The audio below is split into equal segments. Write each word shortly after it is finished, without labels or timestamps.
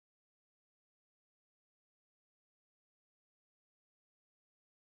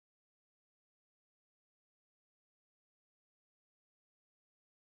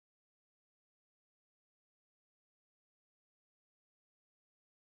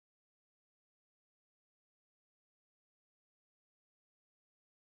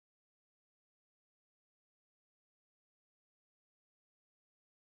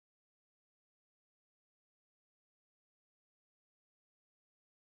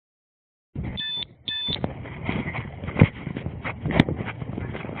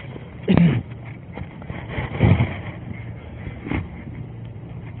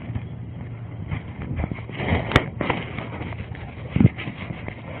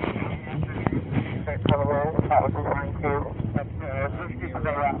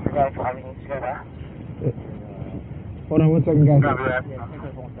Hold on one second, guys.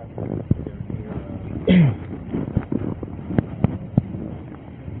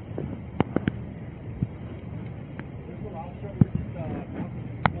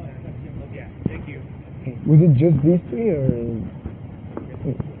 Was it just these three, or?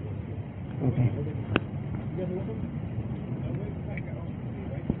 Okay.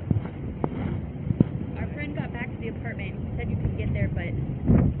 Our friend got back to the apartment. He said you could get there, but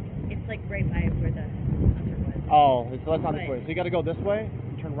it's like right by where the hunter was. Oh, so that's not this way. So you got to go this way,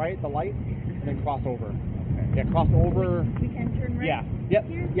 turn right, the light, and then cross over. Okay. Yeah, cross over. We can turn right. Yeah. Yep.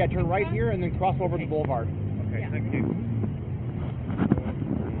 Here? Yeah, turn right here, and then cross over the boulevard. Okay, thank you.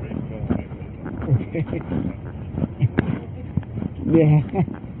 Yeah.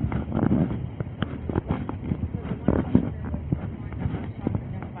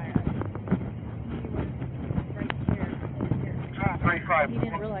 He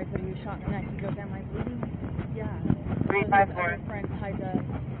didn't realize that he was shot in the neck. He goes, "Am I bleeding?" Yeah. 354. His friend tied the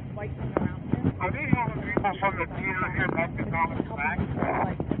white thing around him. Are these all the people from the theater here back to Thomas back?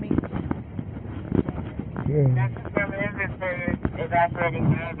 Yeah. That's just from the inventory evacuating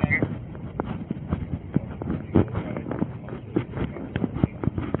the elevator.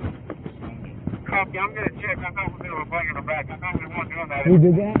 Copy, I'm gonna check. I thought we were bringing them back. I thought we weren't doing that. Who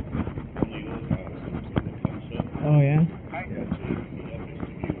did that? Oh, yeah?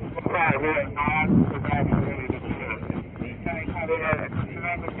 Right, we're not evacuating the theater.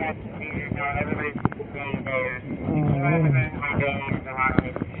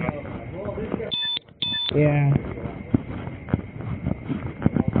 Yeah.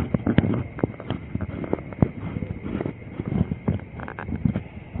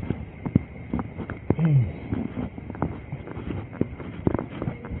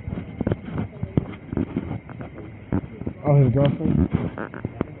 Oh, his girlfriend?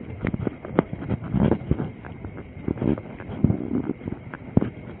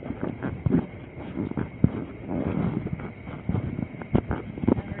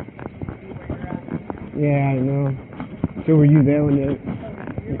 Yeah, I know. So were you there when You're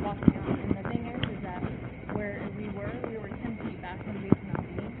walking out, and the thing is that where we were 10 feet back from Jason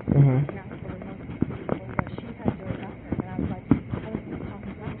Aldean. Uh-huh. And that's where most people, but she had to go to the bathroom, and I was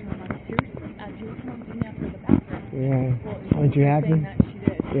talking back to her, I'm like, seriously, at Jason Aldean after the bathroom? Yeah. Well, Aren't you happy? saying that she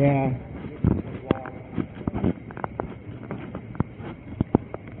did. Yeah.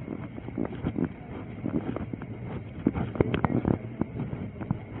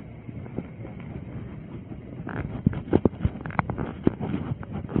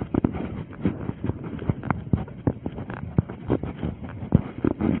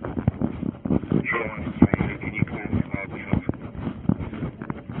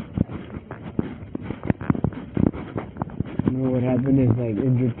 What happened is, like,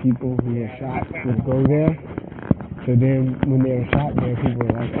 injured people who were shot would go there. So then when they were shot there, people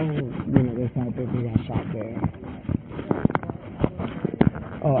were like, oh, you know, they thought that they got shot there.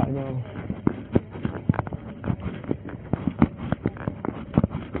 Oh, I know.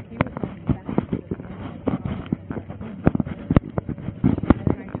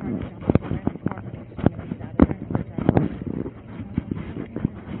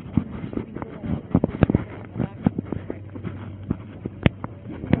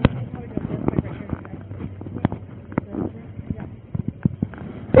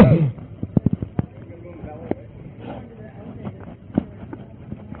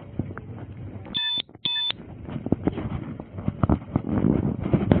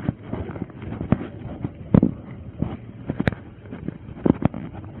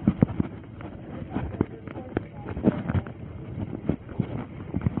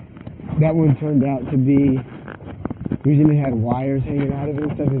 That one turned out to be, the reason it had wires hanging out of it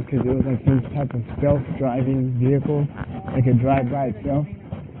and stuff is because it was like some type of self-driving vehicle, like a drive by itself.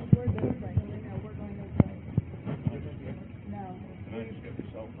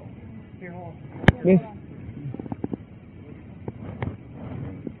 Miss?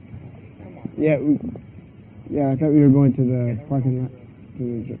 Yeah, I thought we were going to the parking lot.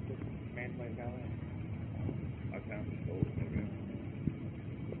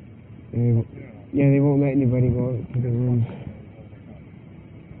 Yeah, they won't let anybody go to the rooms.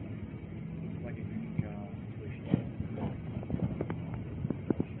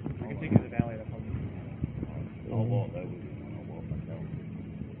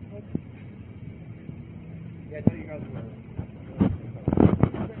 because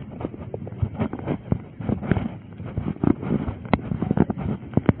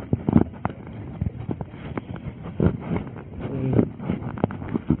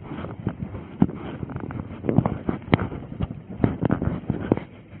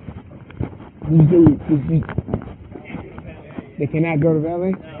we're. They cannot go to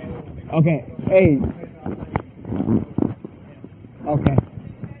Valley? Okay. Hey. Okay.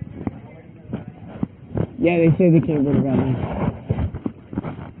 Yeah, they say they can't go to Valley.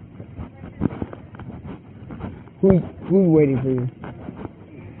 Who's waiting for you?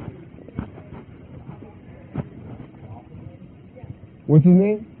 What's his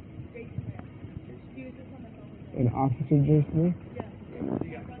name? An Officer Jay Smith?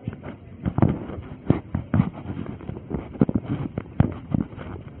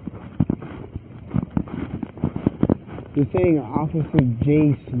 You're saying an Officer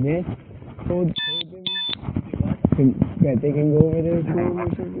Jay Smith told them that they can go over there to him or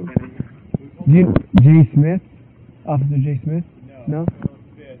something? Jay Smith? Officer Jay Smith? No?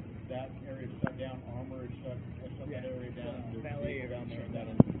 That area is shut down, Armor is shut that area down, the valet around there, that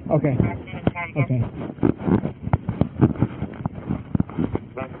is. Okay. Okay.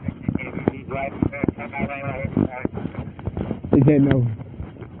 He said no.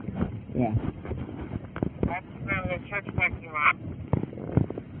 Yeah.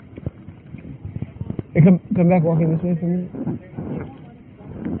 Hey, come back walking this way for a minute.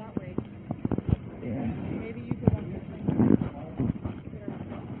 That way. Yeah. Maybe you could walk this way.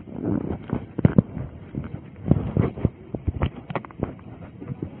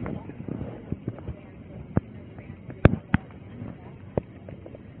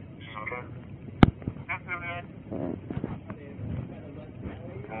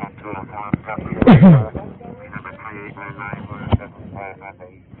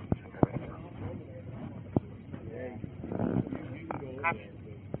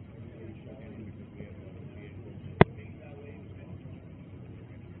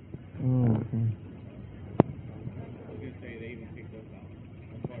 Oh, okay.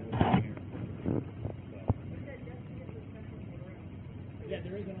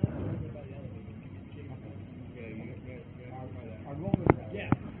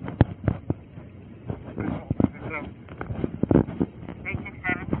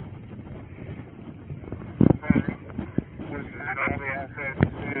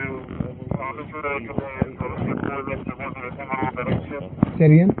 Say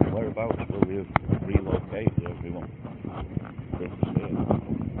it again? Whereabouts will we relocate if we want?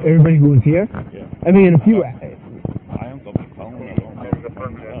 Everybody who was here? Yeah. I mean, a few. I haven't got my phone, I don't have my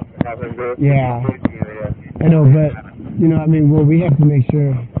phone up. Yeah. I know, but, you know, I mean, well, we have to make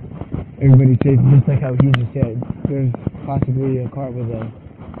sure everybody's safe, just like how he just said. There's possibly a car with a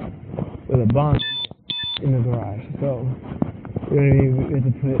bomb in the garage. So, you know what I mean? We have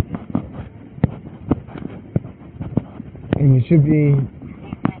to put... And it should be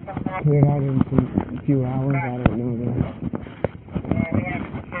cleared out in a few hours. I don't know, though.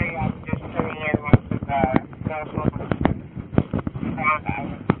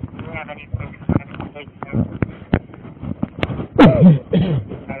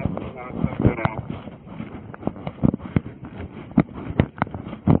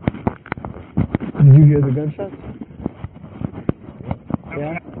 Did you hear the gunshots?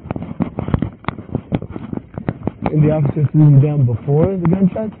 Yeah? And the officer threw you down before the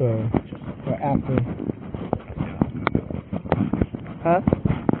gunshots or after? Huh?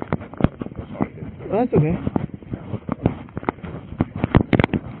 Oh, that's okay.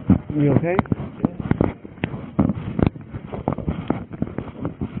 You okay?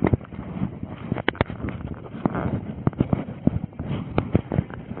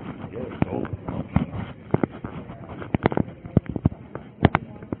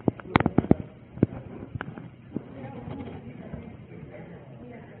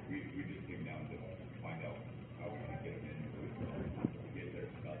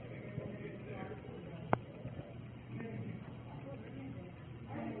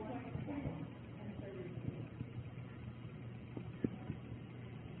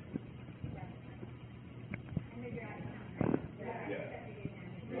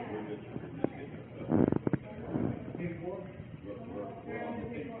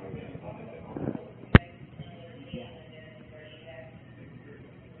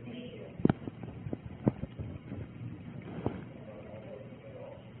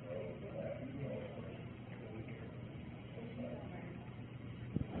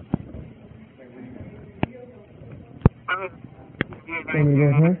 Want me to go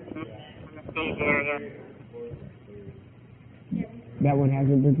with her? That one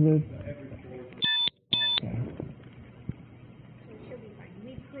hasn't been cleared? Okay.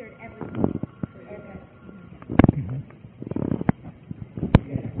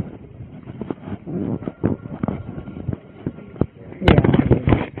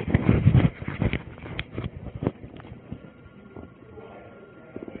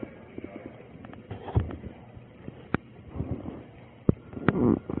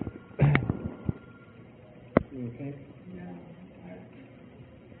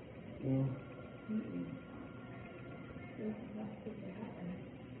 No.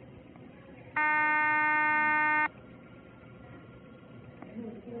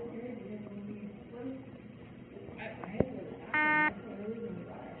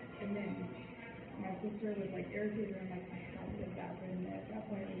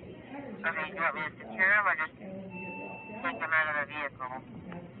 I mean, you want me to secure him or just take him out of the vehicle?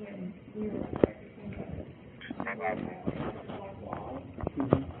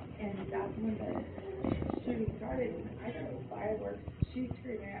 And that's when the shooting started, and I got those fireworks, she's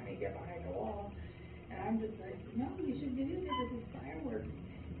screaming at me, get behind the wall, and I'm just like, no, you should do this with these fireworks,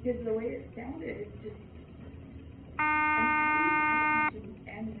 because the way it sounded, it's just, and how do you find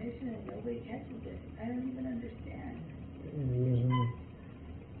ammunition and nobody catches it? I don't even understand.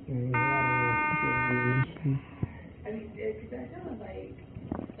 I mean, because I feel like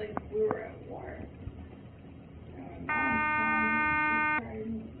we were at war. Mom's calling, she's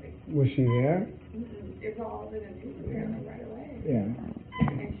trying, Was she there? it's all in the news apparently right away. Yeah.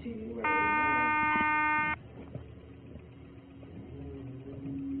 And she knew where we were.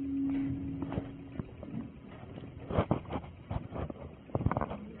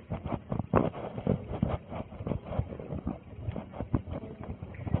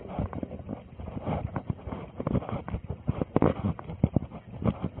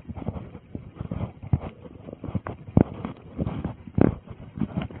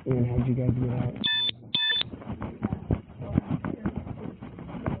 And how'd you guys get out?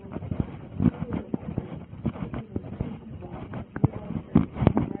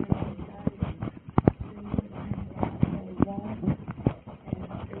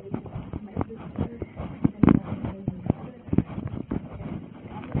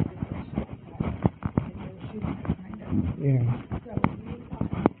 Yeah.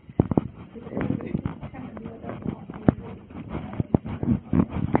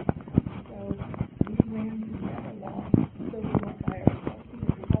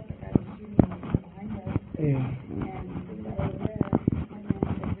 Yeah.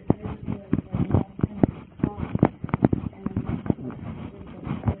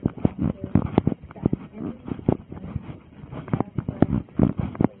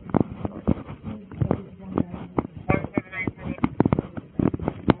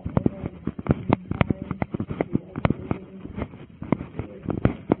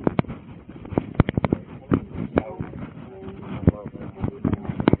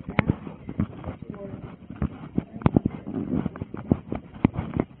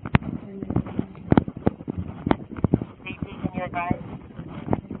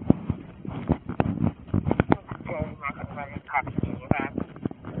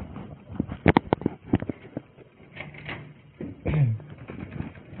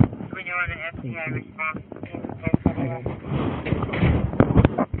 When you're on an FBI response team,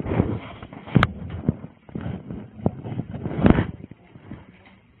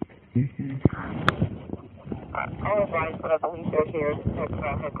 all advised, but I believe they're here at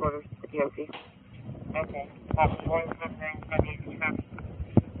headquarters at the DOC. Okay. Copy. One listening, heavy traffic.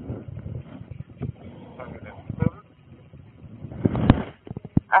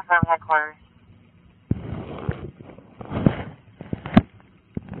 Affirm headquarters.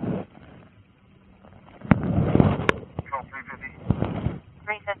 Control 350.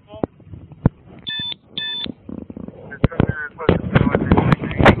 350.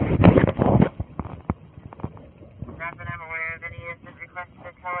 Not that I'm aware of any instance requested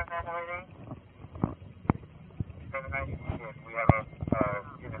to telemetry. We have a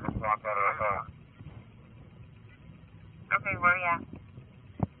unit that's locked out of our Okay, where are you at?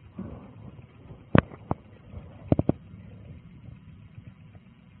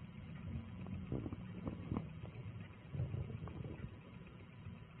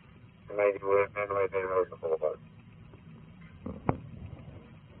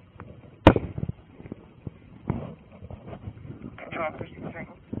 Control 363.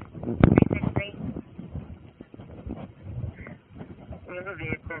 363. We have a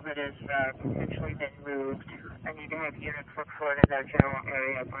vehicle that has potentially been moved. I need to have units look for it in our general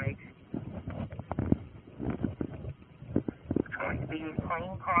area brakes. It's going to be a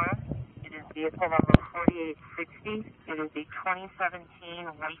plain car. It is vehicle number 4860. It is a 2017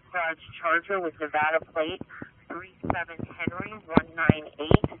 white Dodge Charger with Nevada plate 37 Henry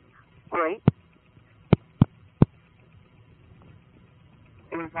 198. Right.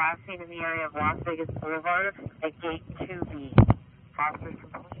 It was last seen in the area of Las Vegas Boulevard at Gate 2B. Officers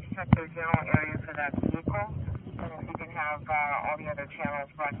can please check their general area for that vehicle. And if you can have all the other channels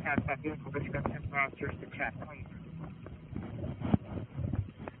broadcast that vehicle description for officers to check, please.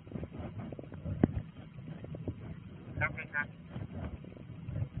 Okay,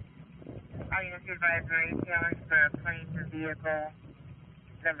 All units advisory, challenge for planes and vehicle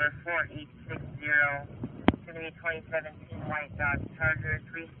number 4860. It's going to be 2017 white Dodge Charger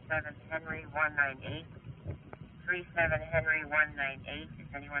 37 Henry 198. 37 Henry 198. If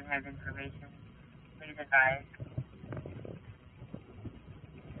anyone has information, please advise.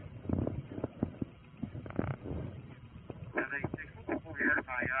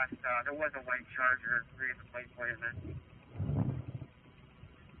 There was a white Charger, read the plate placement.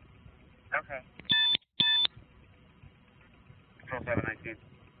 Okay. Control 719.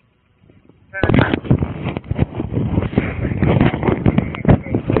 719.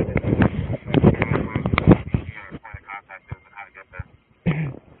 Point of contact is and how to get there.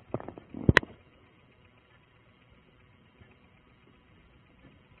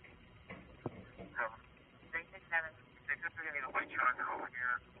 So, 367. this is going to be the white Charger over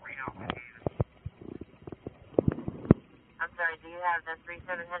here. Reno, I'm sorry, do you have the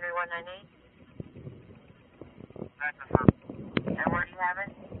 37 Henry 198? that's a first. And where do you have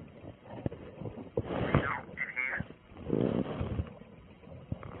it? Reno, in here.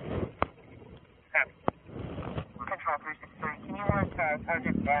 Control 363. Can you let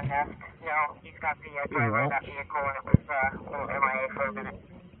Sergeant Van Nest know he's got the driver of that vehicle and it was a little MIA for a minute?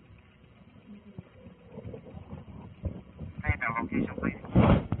 Say that location, please.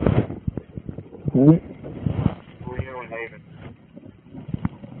 Who? Reno and Haven.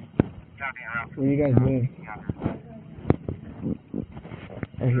 Copy, out. Where you guys live?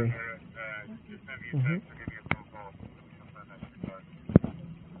 Right here. Just send me a text or give me a phone call.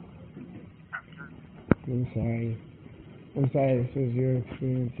 I'm sorry. I'm sorry this was your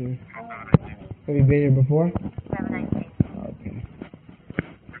experience here. Have you been here before? 719. Okay.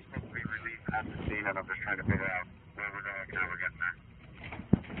 We're supposed to be released at the scene, and I'm just trying to figure out where we're going and how we're getting there.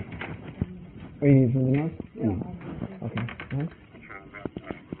 Oh, you need something else? No. Okay. Huh?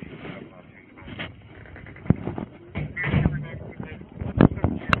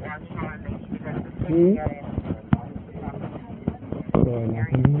 Hmm? So,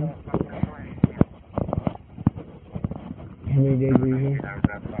 nothing here? How many days were you here?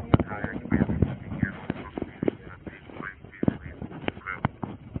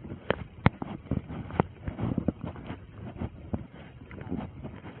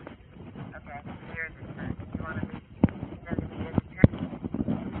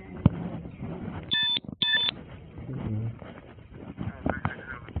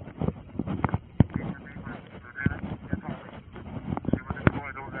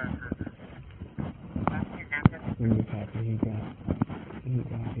 Let me copy. He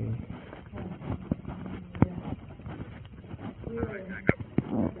got his.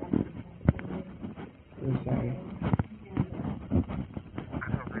 I'm sorry.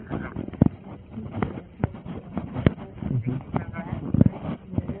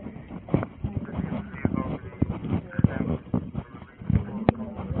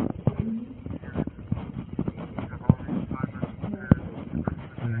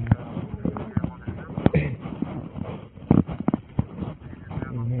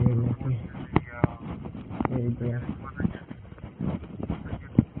 I'm very lucky. Very blessed.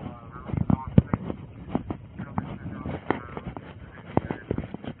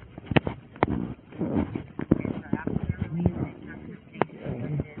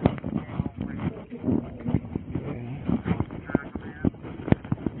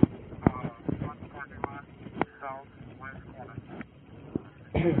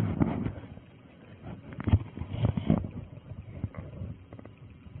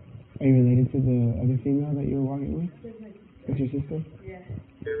 Are you related to the other female that you were walking with? It's your sister? Yeah.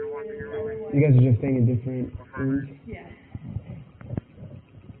 You guys are just staying in different rooms? Yeah.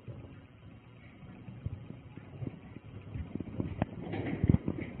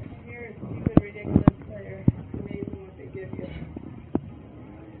 You're a stupid, ridiculous player. It's amazing what they give you.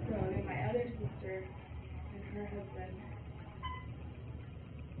 So then my other sister and her husband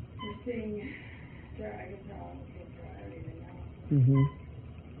were seeing, I guess they're all in the same girl, I don't even know. Mm-hmm.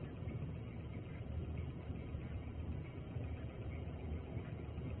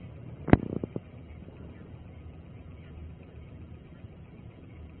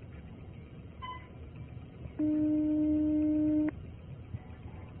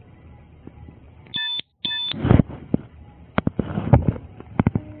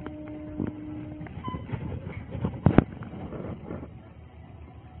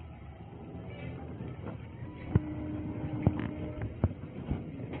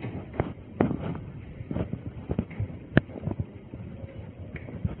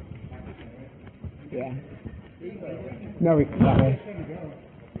 Yeah. No, that way.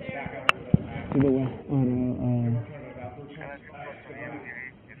 To the west. Oh no.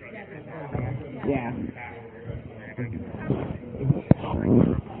 Yeah.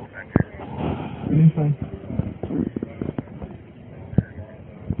 It's fine.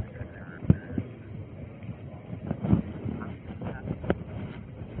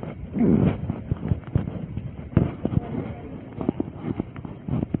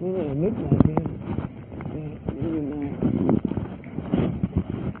 Well, it looked like it. But maybe not.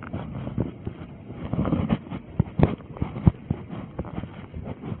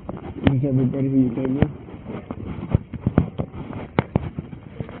 Is everybody who you came with?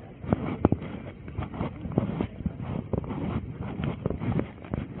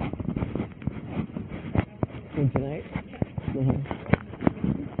 And tonight?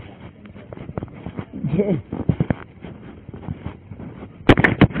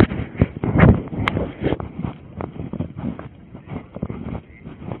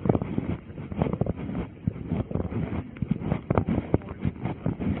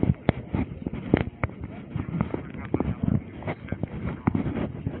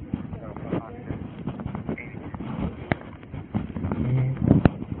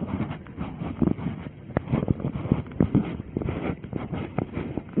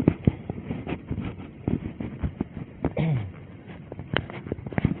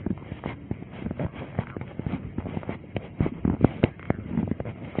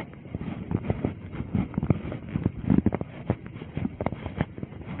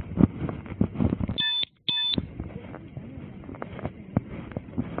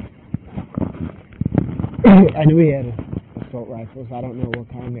 I knew he had assault rifles. I don't know what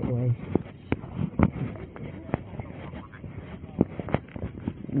kind it was.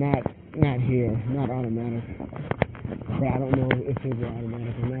 Not here, not automatic. But I don't know if his were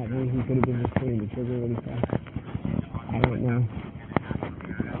automatic or not. Maybe he could have been just pulling the trigger really fast. I don't know.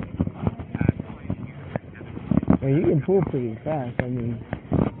 Well, you can pull pretty fast. I mean,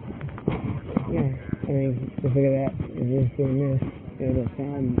 yeah. I mean, just look at that. It's just doing this. It'll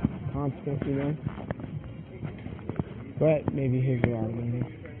sound constant, you know. But maybe his were automatic.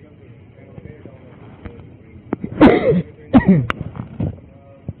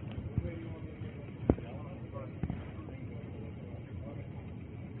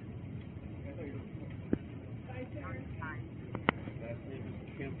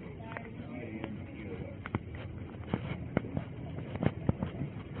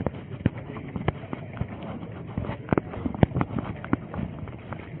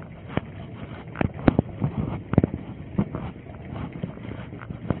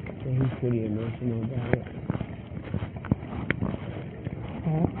 He's pretty emotional about it.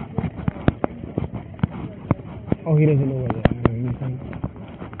 Oh, he doesn't know where they are or anything.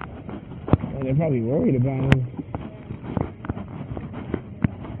 Well, they're probably worried about him.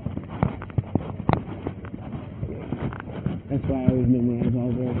 That's why I always memorize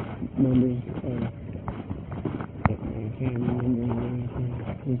all the numbers family numbers and everything.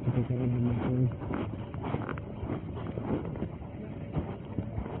 Just to put that on my phone.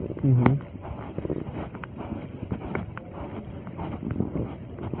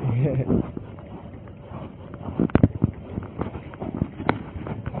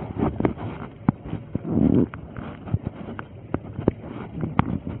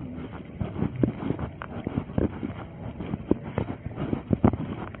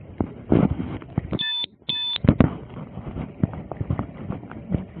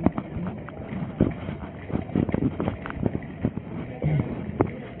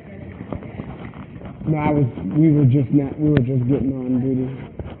 No, we were just getting on duty,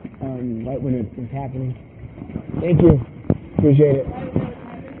 right when it was happening. Thank you. Appreciate it.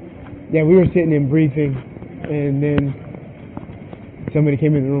 Yeah, we were sitting in briefing, and then somebody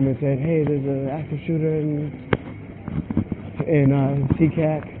came in the room and said, hey, there's an active shooter in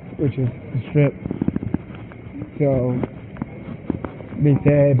CCAC, which is the Strip. So they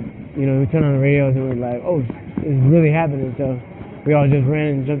said, we turned on the radios and we're like, oh, it's really happening. So we all just ran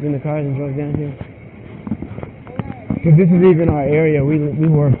and jumped in the cars and drove down here. Because this is even our area. We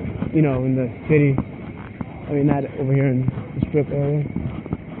work, in the city. I mean, not over here in the Strip area.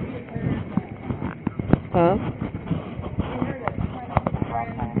 Huh?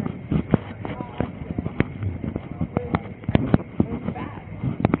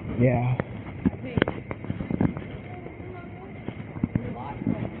 Yeah.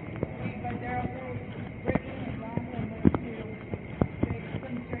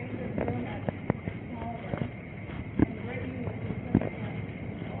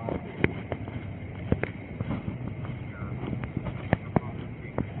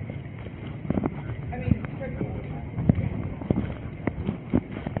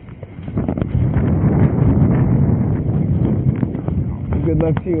 Good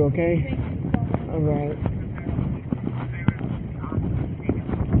luck to you, okay? All right.